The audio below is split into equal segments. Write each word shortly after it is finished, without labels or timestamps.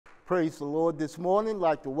Praise the Lord this morning. I'd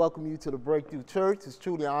like to welcome you to the Breakthrough Church. It's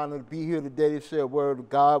truly an honor to be here today to share a word of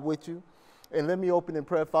God with you. And let me open in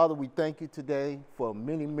prayer. Father, we thank you today for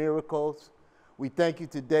many miracles. We thank you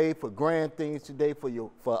today for grand things today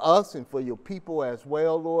for us and for your people as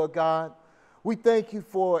well, Lord God. We thank you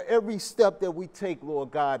for every step that we take,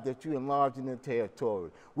 Lord God, that you enlarge in the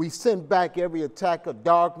territory. We send back every attack of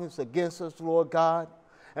darkness against us, Lord God.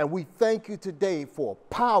 And we thank you today for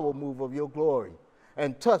a power move of your glory.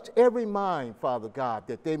 And touch every mind, Father God,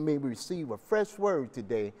 that they may receive a fresh word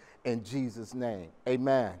today in Jesus' name.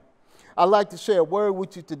 Amen. I'd like to share a word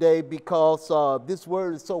with you today because this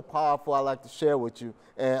word is so powerful. I'd like to share with you,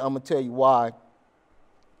 and I'm going to tell you why.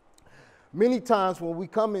 Many times when we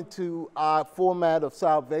come into our format of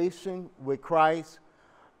salvation with Christ,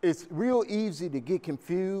 it's real easy to get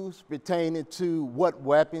confused pertaining to what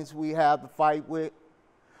weapons we have to fight with.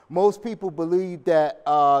 Most people believe that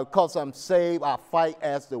because I'm saved, I fight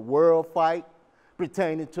as the world fight,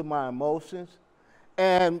 pertaining to my emotions.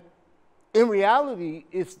 And in reality,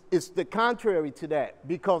 it's the contrary to that,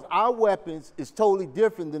 because our weapons is totally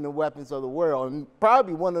different than the weapons of the world. And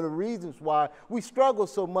probably one of the reasons why we struggle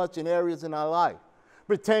so much in areas in our life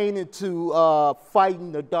pertaining to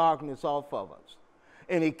fighting the darkness off of us.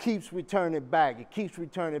 And it keeps returning back. It keeps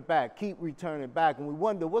returning back, keep returning back. And we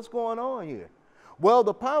wonder, what's going on here? Well,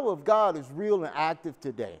 the power of God is real and active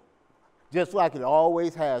today, just like it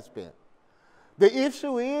always has been. The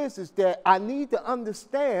issue is that I need to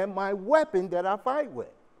understand my weapon that I fight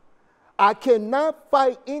with. I cannot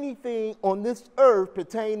fight anything on this earth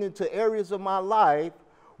pertaining to areas of my life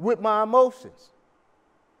with my emotions.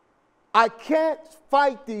 I can't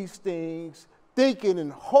fight these things thinking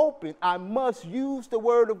and hoping. I must use the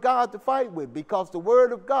Word of God to fight with, because the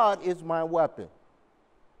Word of God is my weapon.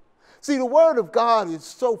 See, the Word of God is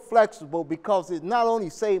so flexible because it not only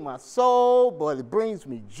saves my soul, but it brings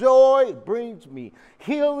me joy, it brings me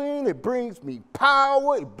healing, it brings me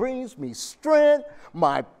power, it brings me strength.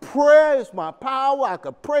 My prayer is my power. I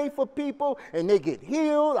could pray for people and they get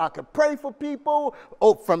healed. I could pray for people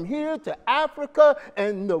from here to Africa,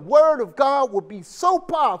 and the Word of God will be so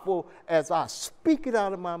powerful as I speak it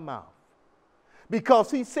out of my mouth. Because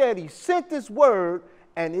he said he sent this Word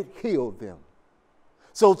and it healed them.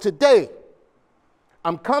 So today,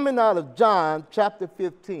 I'm coming out of John chapter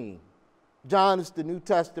 15. John is the New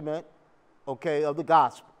Testament, okay, of the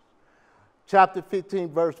Gospels. Chapter 15,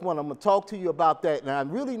 verse 1. I'm going to talk to you about that. And I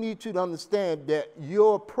really need you to understand that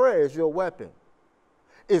your prayer is your weapon.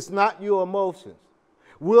 It's not your emotions.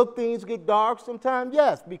 Will things get dark sometime?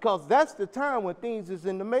 Yes, because that's the time when things is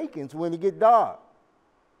in the makings, when it get dark.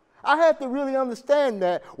 I have to really understand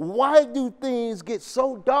that. Why do things get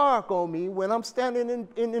so dark on me when I'm standing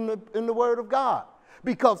in the Word of God?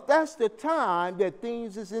 Because that's the time that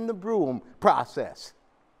things is in the brewing process.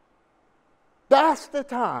 That's the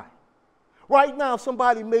time. Right now,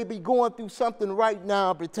 somebody may be going through something right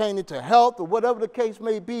now pertaining to health or whatever the case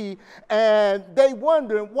may be, and they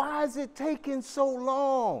wondering, why is it taking so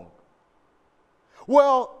long?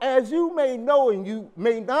 Well, as you may know and you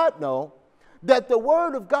may not know, that the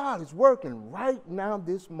Word of God is working right now,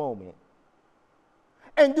 this moment.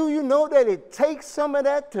 And do you know that it takes some of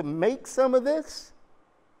that to make some of this?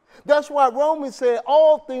 That's why Romans said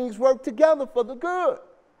all things work together for the good.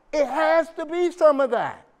 It has to be some of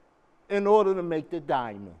that in order to make the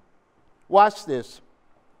diamond. Watch this.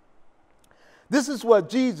 This is what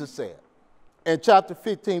Jesus said in chapter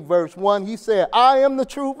 15, verse 1. He said, I am the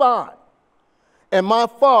true vine, and my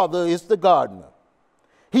Father is the gardener.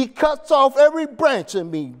 He cuts off every branch in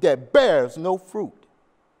me that bears no fruit,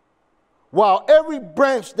 while every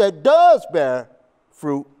branch that does bear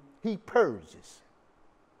fruit, he purges.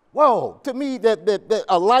 Whoa, to me that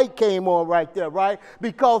a light came on right there, right?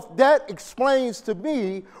 Because that explains to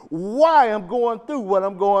me why I'm going through what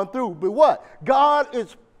I'm going through. But what? God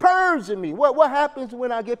is purging me. What happens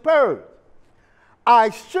when I get purged?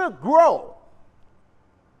 I should grow.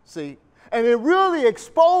 See? And it really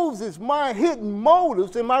exposes my hidden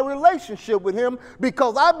motives in my relationship with him,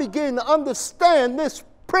 because I begin to understand this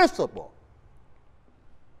principle.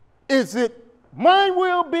 Is it my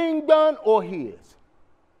will being done or his?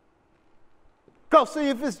 Because see,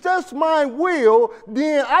 if it's just my will,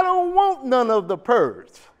 then I don't want none of the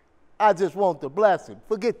purge. I just want the blessing.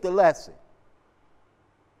 Forget the lesson.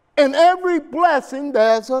 In every blessing,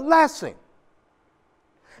 there's a lesson.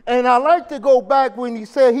 And I like to go back when he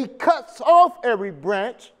said he cuts off every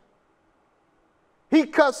branch. He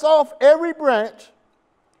cuts off every branch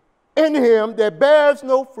in him that bears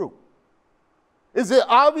no fruit. Is it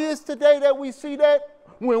obvious today that we see that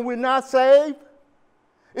when we're not saved?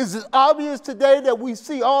 Is it obvious today that we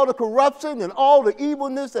see all the corruption and all the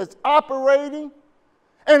evilness that's operating,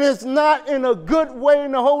 and it's not in a good way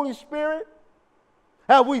in the Holy Spirit?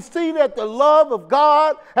 Have we seen that the love of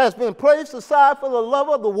God has been placed aside for the love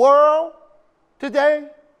of the world today?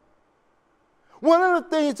 One of the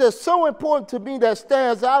things that's so important to me that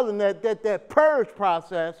stands out in that purge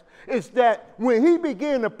process is that when he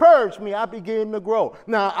began to purge me, I began to grow.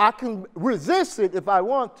 Now, I can resist it if I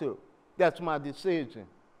want to. That's my decision.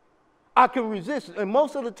 I can resist it. And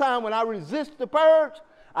most of the time when I resist the purge,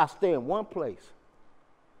 I stay in one place.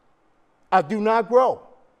 I do not grow.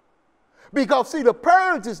 Because, see, the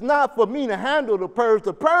purge is not for me to handle the purge.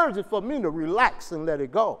 The purge is for me to relax and let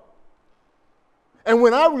it go. And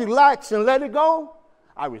when I relax and let it go,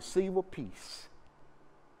 I receive a peace.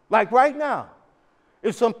 Like right now,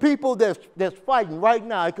 there's some people that's fighting right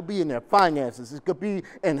now. It could be in their finances. It could be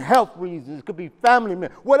in health reasons. It could be family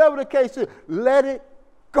members. Whatever the case is, let it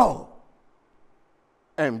go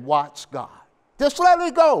and watch God. Just let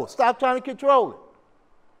it go. Stop trying to control it.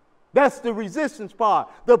 That's the resistance part.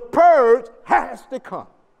 The purge has to come.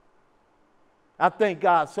 I thank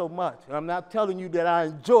God so much. I'm not telling you that I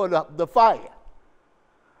enjoy the fire.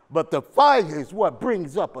 But the fire is what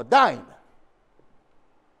brings up a diamond.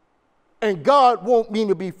 And God wants me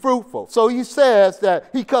to be fruitful. So he says that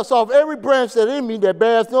he cuts off every branch that in me that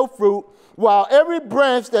bears no fruit, while every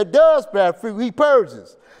branch that does bear fruit, he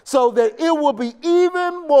purges, so that it will be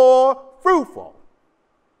even more fruitful.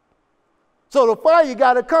 So the fire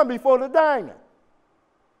got to come before the diamond.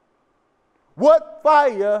 What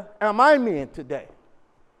fire am I in today?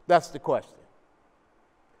 That's the question.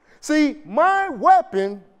 See, my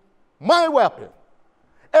weapon,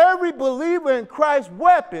 every believer in Christ's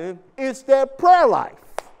weapon is their prayer life.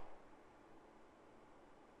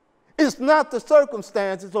 It's not the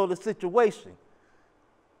circumstances or the situation.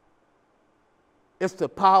 It's the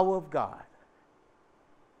power of God.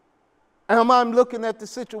 Am I looking at the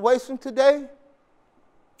situation today,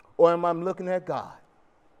 or am I looking at God?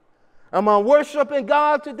 Am I worshiping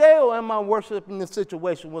God today, or am I worshiping the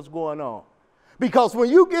situation, what's going on? Because when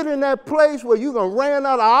you get in that place where you're going to run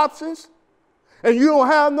out of options and you don't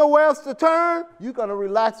have nowhere else to turn, you're going to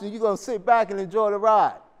relax and you're going to sit back and enjoy the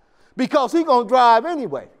ride. Because he's going to drive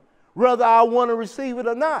anyway, whether I want to receive it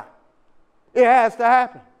or not. It has to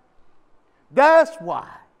happen. That's why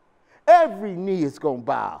every knee is going to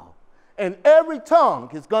bow and every tongue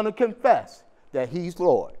is going to confess that he's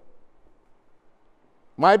Lord.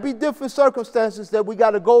 Might be different circumstances that we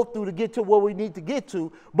got to go through to get to where we need to get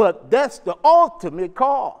to, but that's the ultimate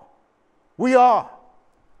call. We are.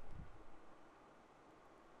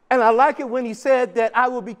 And I like it when he said that I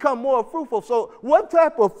will become more fruitful. So what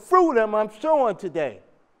type of fruit am I showing today?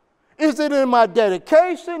 Is it in my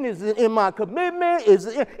dedication? Is it in my commitment? Is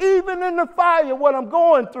it even in the fire, what I'm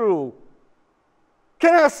going through?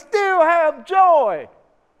 Can I still have joy?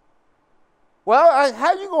 Well,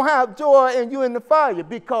 how you going to have joy and you in the fire?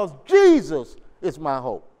 Because Jesus is my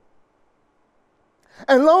hope.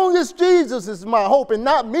 And long as Jesus is my hope and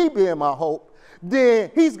not me being my hope,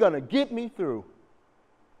 then he's going to get me through.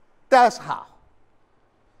 That's how.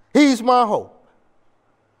 He's my hope.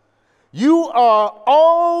 You are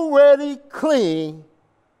already clean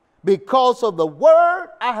because of the word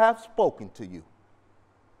I have spoken to you.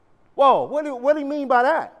 Whoa, what do you mean by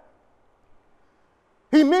that?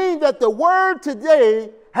 He means that the word today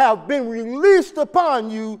have been released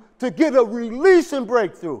upon you to get a release and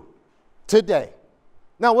breakthrough today.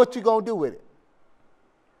 Now, what you going to do with it?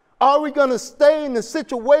 Are we going to stay in the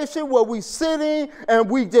situation where we sitting and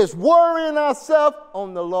we just worrying ourselves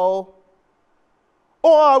on the low?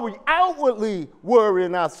 Or are we outwardly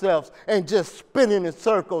worrying ourselves and just spinning in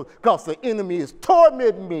circles because the enemy is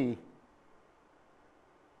tormenting me?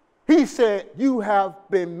 He said, you have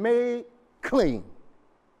been made clean.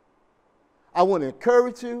 I want to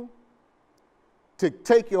encourage you to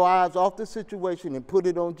take your eyes off the situation and put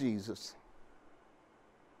it on Jesus.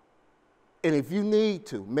 And if you need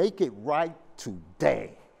to, make it right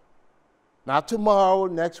today. Not tomorrow,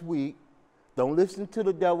 next week. Don't listen to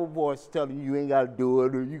the devil's voice telling you ain't got to do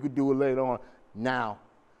it or you could do it later on. Now.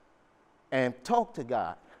 And talk to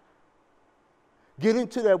God. Get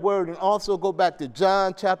into that word and also go back to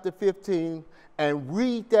John chapter 15 and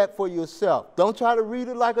read that for yourself. Don't try to read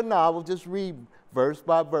it like a novel. Just read verse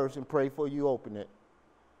by verse and pray before you open it.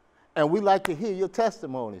 And we like to hear your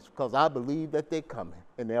testimonies because I believe that they're coming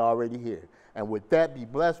and they're already here. And with that, be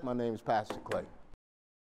blessed. My name is Pastor Clay.